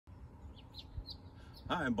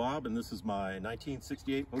Hi, I'm Bob, and this is my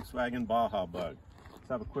 1968 Volkswagen Baja Bug. Let's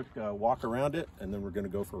have a quick walk around it, and then we're going to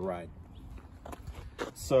go for a ride.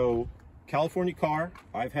 So, California car.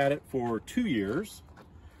 I've had it for 2 years.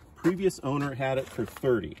 Previous owner had it for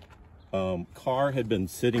 30. Car had been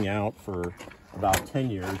sitting out for about 10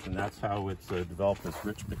 years, and that's how it's developed this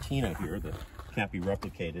rich patina here that can't be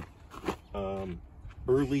replicated.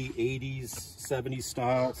 Early 80s, 70s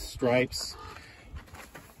style stripes.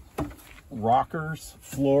 Rockers,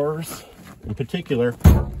 floors in particular,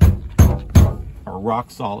 are rock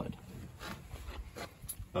solid.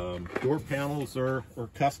 Door panels are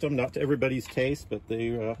custom, not to everybody's taste, but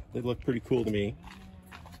they look pretty cool to me.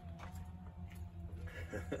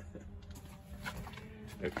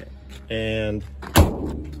 Okay, and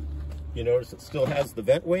you notice it still has the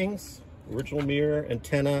vent wings, original mirror,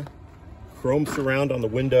 antenna, chrome surround on the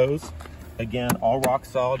windows. Again, all rock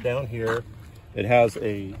solid down here. It has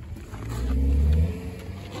a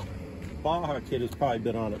Baja kit has probably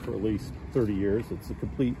been on it for at least 30 years. It's a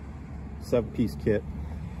complete 7-piece kit.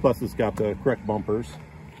 Plus it's got the correct bumpers.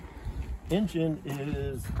 Engine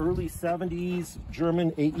is early 70s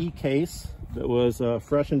German AE case that was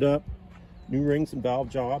freshened up. New rings and valve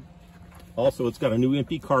job. Also, it's got a new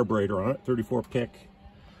empty carburetor on it, 34 pick.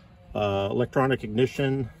 Electronic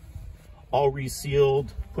ignition, all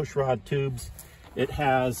resealed, push rod tubes. It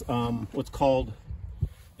has what's called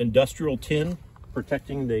industrial tin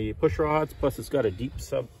protecting the push rods, plus it's got a deep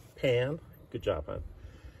sub pan. Good job, hon.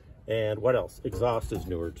 And what else? Exhaust is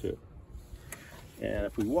newer too. And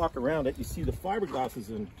if we walk around it, you see the fiberglass is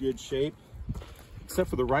in good shape, except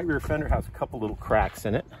for the right rear fender has a couple little cracks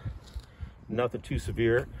in it. Nothing too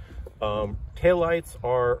severe. Taillights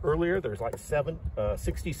are earlier. There's like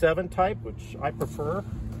 67 type, which I prefer.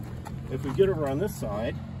 If we get over on this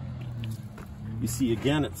side, you see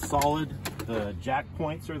again it's solid. The jack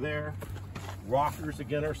points are there. Rockers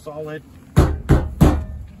again are solid.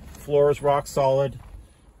 Floor is rock solid.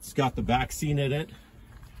 It's got the back seat in it.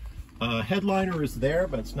 Headliner is there,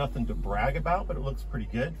 but it's nothing to brag about, but it looks pretty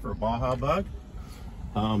good for a Baja Bug.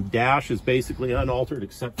 Dash is basically unaltered,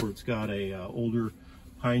 except for it's got a older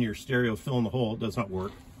Pioneer stereo fill in the hole. It does not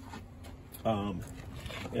work. And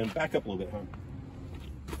back up a little bit,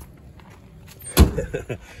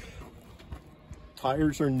 huh?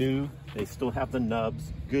 Tires are new. They still have the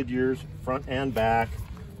nubs. Goodyears, front and back,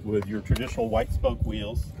 with your traditional white spoke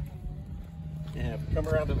wheels. And if we come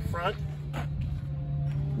around to the front,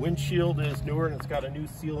 windshield is newer and it's got a new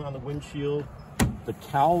seal on the windshield. The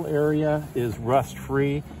cowl area is rust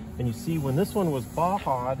free. And you see when this one was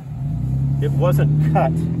Baja'd, it wasn't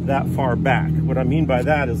cut that far back. What I mean by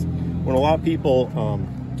that is when a lot of people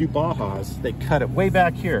do Bajas, they cut it way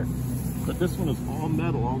back here. But this one is all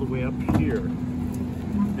metal all the way up here.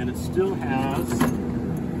 And it still has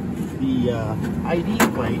the ID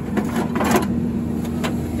plate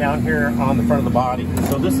down here on the front of the body.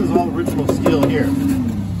 So this is all original steel here.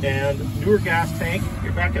 And newer gas tank.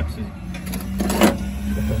 Here, back up, Susie.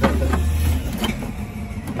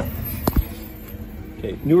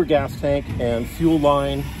 Okay, newer gas tank and fuel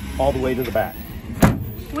line all the way to the back.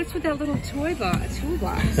 What's with that little toolbox?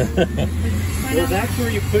 Well, that's where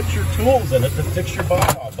you put your tools in it to fix your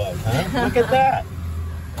Baja Bug, huh? Look at that.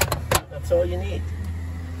 That's all you need.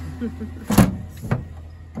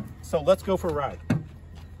 So let's go for a ride.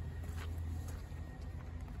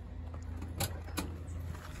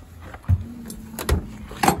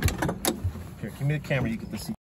 Here, give me the camera, you get to see.